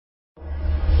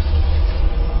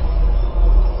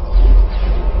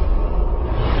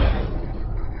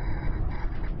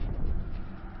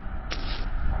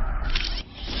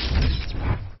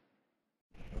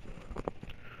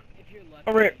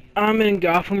Alright, I'm in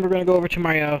Gotham. We're gonna go over to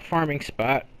my farming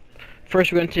spot.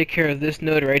 First, we're gonna take care of this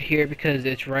node right here because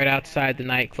it's right outside the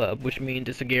nightclub, which means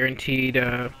it's a guaranteed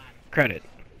credit.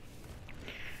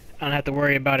 I don't have to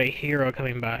worry about a hero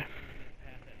coming by.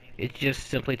 It's just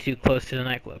simply too close to the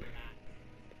nightclub.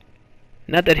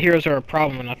 Not that heroes are a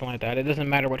problem or nothing like that. It doesn't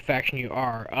matter what faction you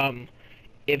are.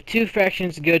 If two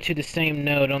factions go to the same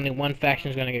node, only one faction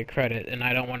is gonna get credit, and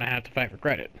I don't want to have to fight for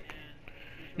credit.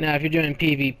 Now, if you're doing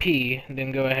PvP,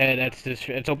 then go ahead.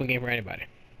 It's open game for anybody.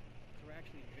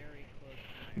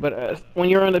 But when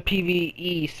you're on the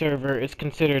PvE server, it's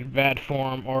considered bad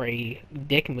form or a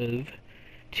dick move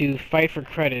to fight for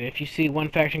credit. If you see one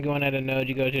faction going at a node,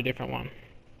 you go to a different one.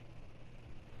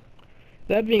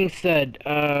 That being said,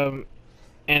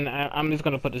 and I'm just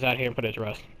going to put this out here and put it to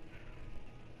rest.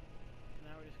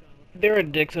 There are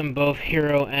dicks on both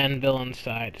hero and villain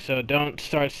side, so don't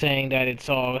start saying that it's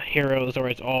all heroes or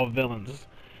it's all villains.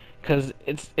 Because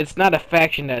it's not a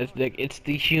faction that is dick, it's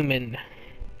the human...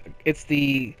 It's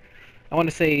the... I want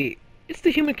to say... It's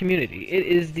the human community. It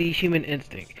is the human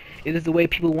instinct. It is the way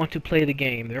people want to play the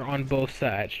game. They're on both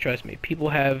sides, trust me. People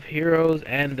have heroes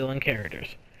and villain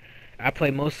characters. I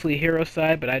play mostly hero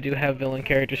side, but I do have villain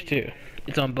characters too.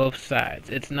 It's on both sides.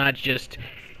 It's not just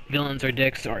villains are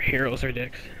dicks or heroes are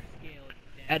dicks.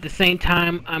 At the same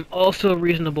time, I'm also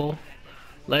reasonable.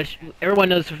 Everyone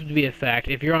knows this to be a fact.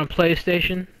 If you're on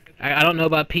PlayStation, I don't know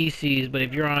about PCs, but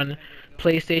if you're on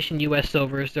PlayStation US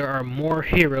servers, there are more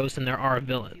heroes than there are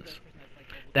villains.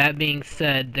 That being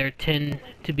said, there tend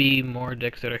to be more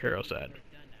dicks that are hero side.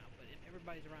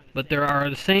 But there are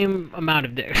the same amount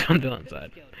of dicks on villain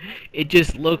side. It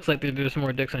just looks like there's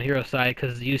more dicks on hero side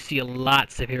because you see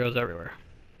lots of heroes everywhere.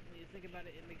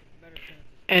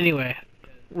 Anyway,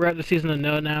 we're at the season of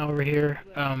node now over here.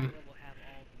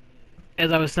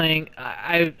 As I was saying,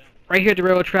 right here at the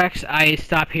railroad tracks, I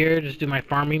stop here to just do my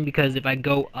farming because if I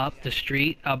go up the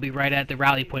street, I'll be right at the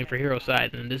rally point for hero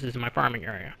side, and this is my farming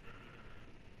area.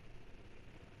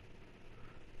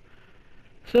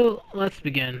 So let's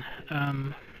begin.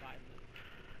 I'm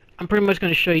pretty much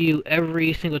going to show you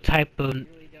every single type of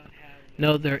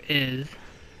node there is,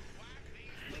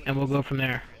 and we'll go from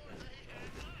there.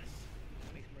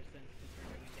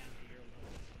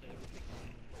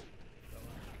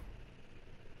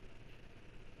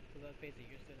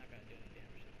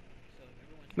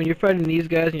 When you're fighting these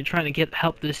guys and you're trying to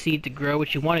help this seed to grow,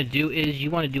 what you want to do is you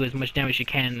want to do as much damage as you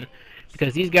can,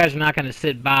 because these guys are not going to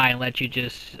sit by and let you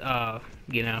just,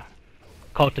 you know,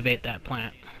 cultivate that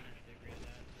plant.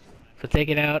 So take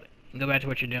it out and go back to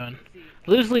what you're doing.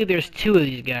 Loosely, there's two of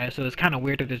these guys, so it's kind of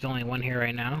weird that there's only one here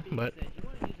right now, but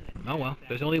oh well.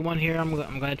 There's only one here, I'm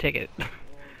going to take it.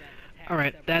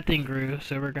 Alright, that thing grew,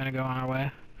 so we're going to go on our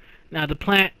way. Now, the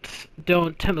plants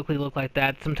don't typically look like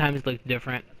that. Sometimes they look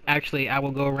different. Actually, I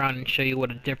will go around and show you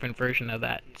what a different version of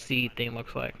that seed thing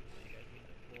looks like.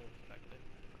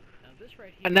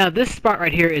 And now, this spot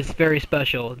right here is very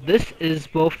special. This is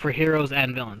both for heroes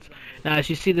and villains. Now, as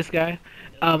you see this guy,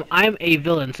 I'm a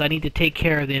villain, so I need to take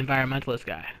care of the environmentalist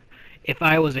guy. If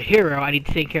I was a hero, I need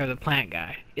to take care of the plant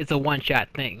guy. It's a one-shot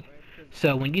thing.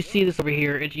 So when you see this over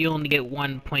here, you only get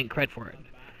 1 point credit for it.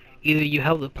 Either you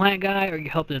help the plant guy or you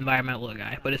help the environmental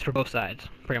guy, but it's for both sides,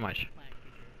 pretty much.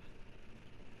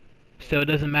 So it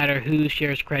doesn't matter who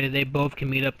shares credit, they both can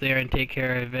meet up there and take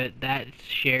care of it. That's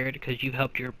shared because you've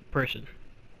helped your person.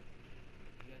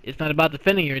 It's not about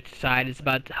defending your side, it's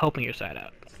about helping your side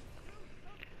out.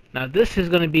 Now this is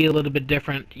going to be a little bit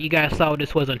different. You guys saw what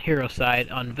this was on hero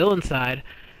side. On villain side,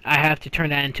 I have to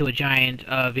turn that into a giant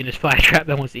Venus flytrap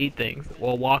that wants to eat things,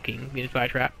 or walking Venus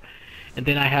flytrap. And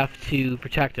then I have to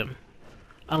protect him.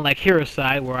 Unlike hero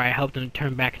side, where I helped him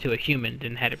turn back to a human,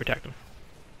 didn't have to protect him.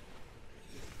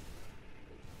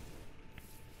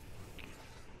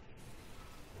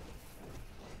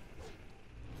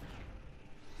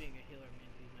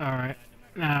 Alright,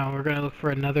 now we're gonna look for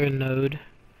another node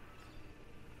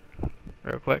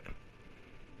real quick.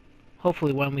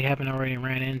 Hopefully one we haven't already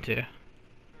ran into.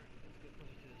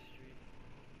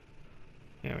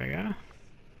 There we go.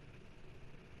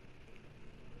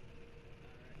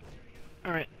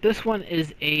 Alright, this one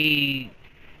is a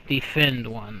defend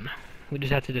one. We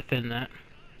just have to defend that.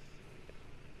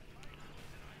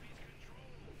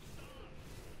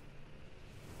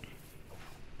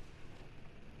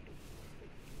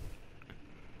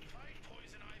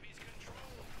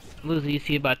 Usually you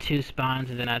see about 2 spawns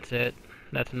and then that's it.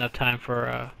 That's enough time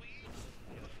for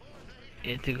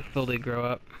it to fully grow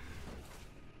up.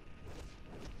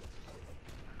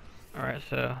 Alright,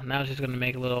 so now it's just gonna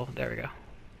make a little, there we go,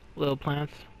 little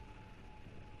plants.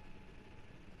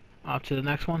 Off to the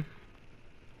next one.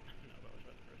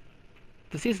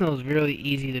 The seasonal is really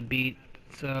easy to beat,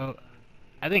 so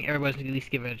I think everybody's gonna at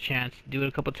least give it a chance. Do it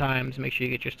a couple times, make sure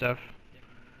you get your stuff.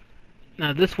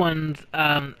 Now this one's,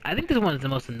 I think this one is the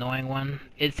most annoying one.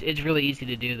 It's really easy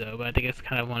to do though, but I think it's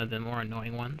kind of one of the more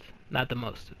annoying ones. Not the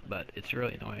most, but it's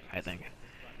really annoying, I think.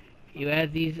 You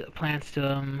add these plants to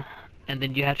them, and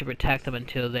then you have to protect them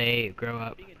until they grow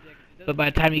up. But by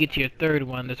the time you get to your third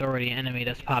one, there's already an enemy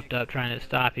that's popped up trying to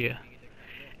stop you.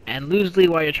 And loosely,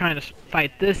 while you're trying to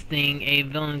fight this thing, a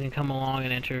villain can come along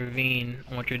and intervene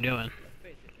on what you're doing.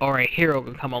 Or a hero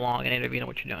can come along and intervene on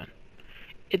what you're doing.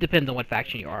 It depends on what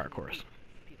faction you are, of course.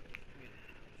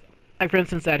 Like, for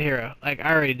instance, that hero. Like,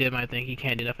 I already did my thing. He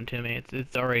can't do nothing to me.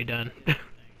 It's already done.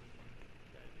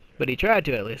 But he tried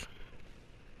to, at least.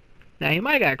 Now, he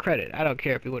might have got credit. I don't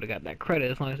care if he would have got that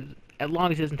credit, as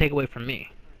long as he doesn't take away from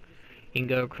me. You can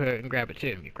go and grab it too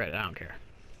and get credit. I don't care.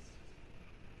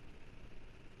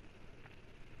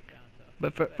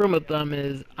 But rule of thumb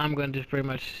is I'm going to just pretty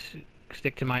much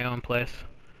stick to my own place.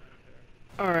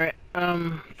 Alright,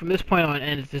 from this point on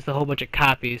end, it's just a whole bunch of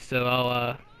copies, so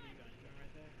I'll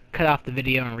cut off the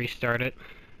video and restart it.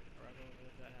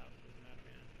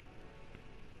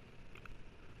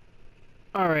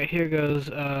 Alright, here goes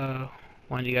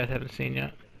one you guys haven't seen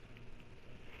yet.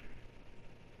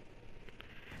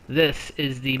 This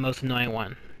is the most annoying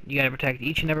one. You gotta protect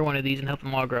each and every one of these and help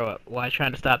them all grow up while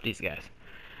trying to stop these guys.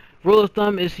 Rule of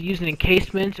thumb is to use an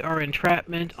encasement or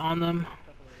entrapment on them,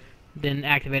 then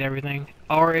activate everything.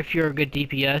 Or if you're a good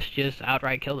DPS, just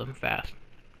outright kill them fast.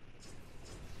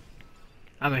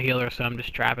 I'm a healer, so I'm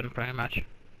just trapping pretty much.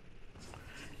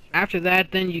 After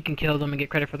that, then you can kill them and get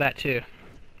credit for that too.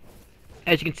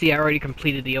 As you can see, I already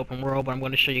completed the open world, but I'm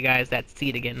going to show you guys that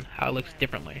seed again, how it looks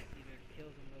differently.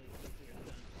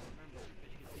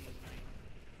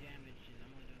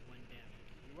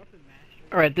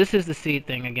 Alright, this is the seed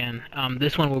thing again.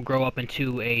 This one will grow up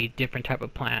into a different type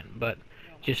of plant, but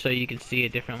just so you can see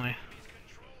it differently.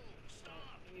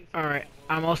 Alright,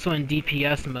 I'm also in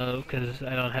DPS mode because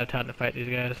I don't have time to fight these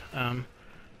guys.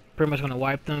 Pretty much going to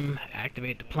wipe them,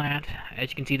 activate the plant. As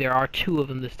you can see, there are 2 of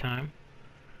them this time.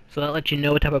 So that lets you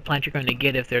know what type of plant you're going to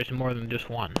get if there's more than just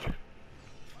one.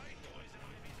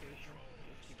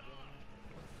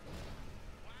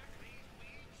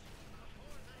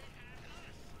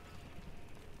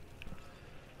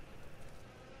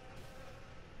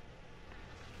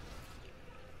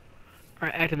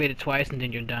 Alright, activate it twice and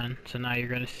then you're done. So now you're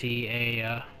going to see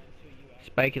a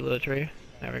spiky little tree.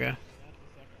 There we go.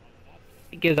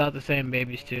 It gives out the same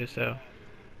babies too, so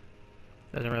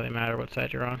doesn't really matter what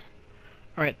side you're on.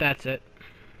 Alright, that's it.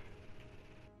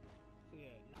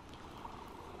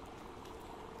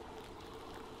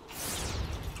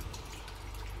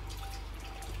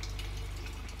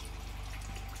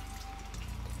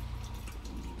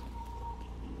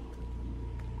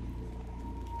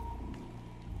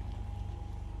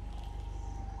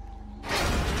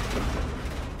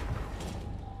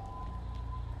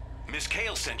 Miss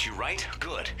Kale sent you, right?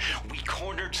 Good. We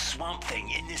cornered Swamp Thing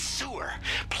in this sewer.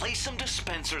 Place some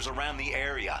dispensers around the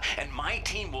area, and my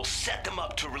team will set them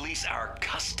up to release our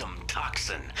custom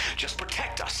toxin. Just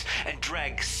protect us and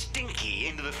drag Stinky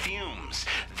into the fumes.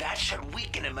 That should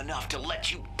weaken him enough to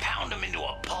let you pound him into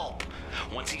a pulp.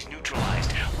 Once he's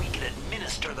neutralized, we can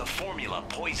administer the formula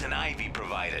Poison Ivy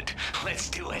provided. Let's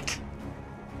do it.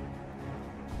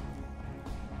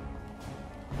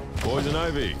 Poison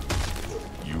Ivy,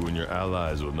 you and your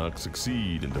allies will not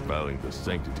succeed in defiling the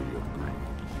sanctity of green.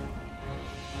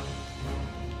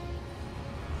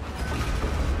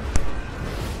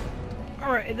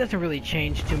 Alright, it doesn't really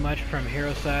change too much from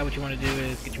hero side. What you want to do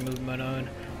is get your movement on,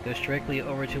 go strictly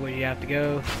over to where you have to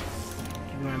go,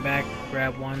 keep going back,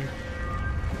 grab one.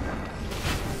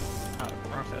 Oh,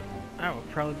 wrong side. I will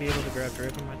probably be able to grab 3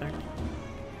 of them, I think.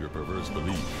 Your perverse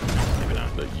belief Maybe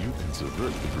not. that you can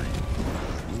subvert the green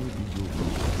will be your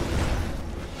rule.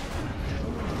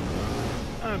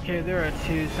 Okay, there are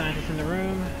 2 scientists in the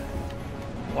room.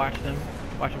 Watch them.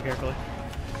 Watch them carefully.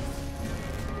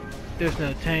 There's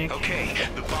no tank. Okay,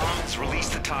 the bomb has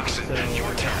released the toxin. So Your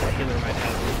the turn. healer might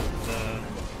have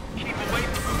Keep away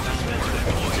from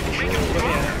but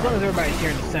yeah, as long as everybody's here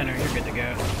in the center, you're good to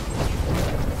go.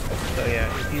 So yeah,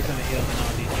 if he's gonna heal, then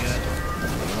all these guys.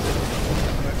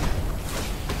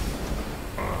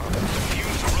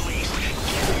 Fuse released. Get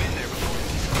him in there before it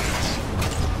dissipates.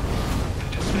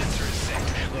 The dispenser is set.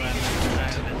 So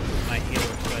I meant my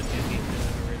healer, so I do need to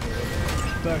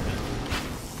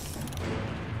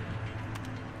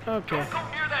okay. Don't go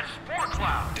near that spore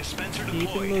cloud. Dispenser Keep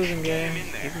deployed. it moving, Get gang. him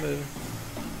in there. Keep moving.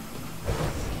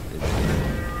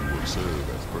 You will serve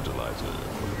as fertilizer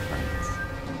for the plants.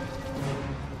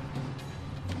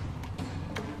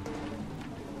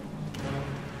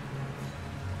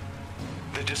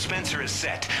 dispenser is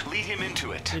set. Lead him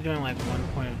into it. You're doing like 1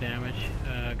 point of damage,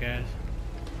 guys.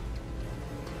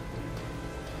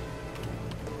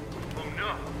 Oh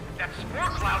no! That spore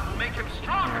cloud will make him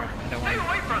stronger! Stay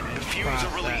away from him! The fumes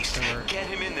are released. Get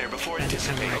him in there before it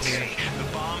dissipates.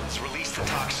 The bomb has released the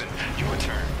toxin. Your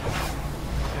turn.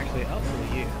 Actually, I'll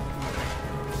fool you.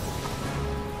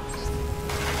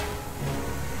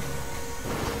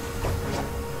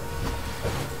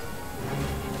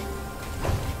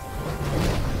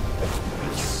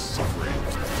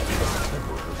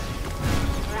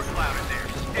 Spore cloud in there.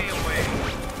 Stay away!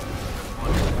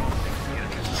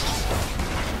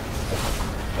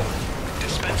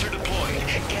 Dispenser deployed.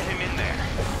 Get him in there.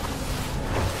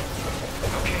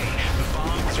 Okay, the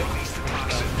bomb has released the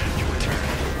toxin. Your turn.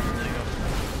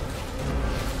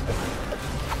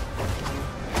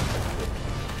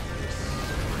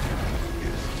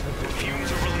 The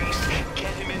fumes are released.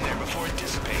 Get him in there before it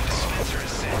dissipates. Dispenser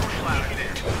is set. Cloud in Lead him there.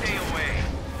 into it. Stay away!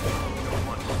 Don't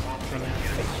want swamp thing to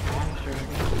get us stronger.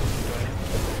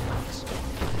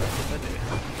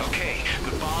 Okay,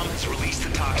 the bomb has released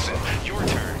the toxin. Your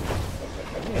turn.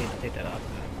 I'm gonna need to take that off.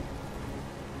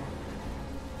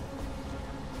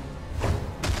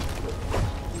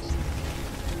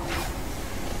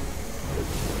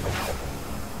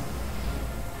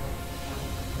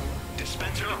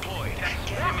 Dispenser deployed. That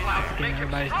Get spore him in cloud there. will make him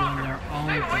Everybody's doing stronger! their own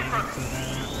Stay away thing, from so him!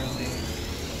 they're not really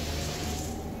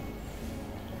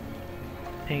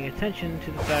paying attention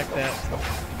to the fact that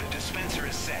The dispenser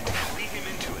is set. Lead him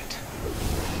into it.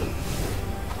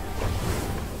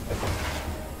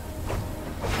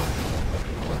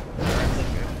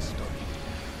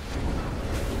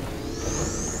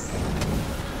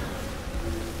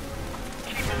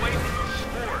 Keep away from those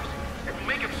spores. It will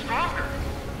make him stronger.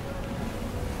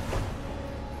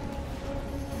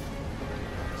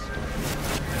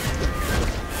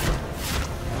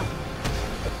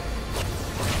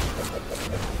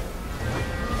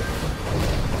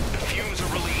 The fumes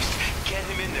are released. Get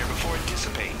him in there before it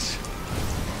dissipates.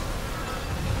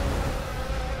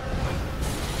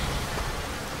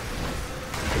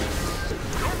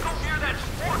 Don't go near that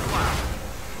spore cloud.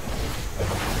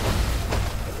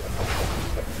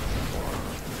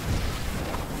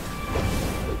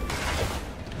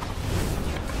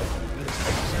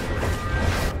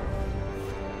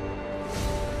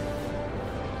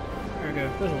 there we go.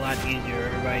 It was a lot easier.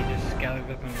 Everybody just gathered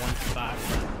up in one spot.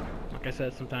 Like I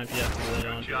said, sometimes you have to really Good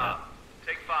don't do job. that.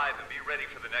 Take 5 and be ready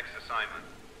for the next assignment.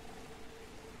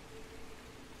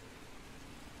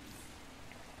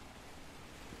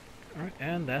 Alright,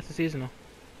 and that's the seasonal.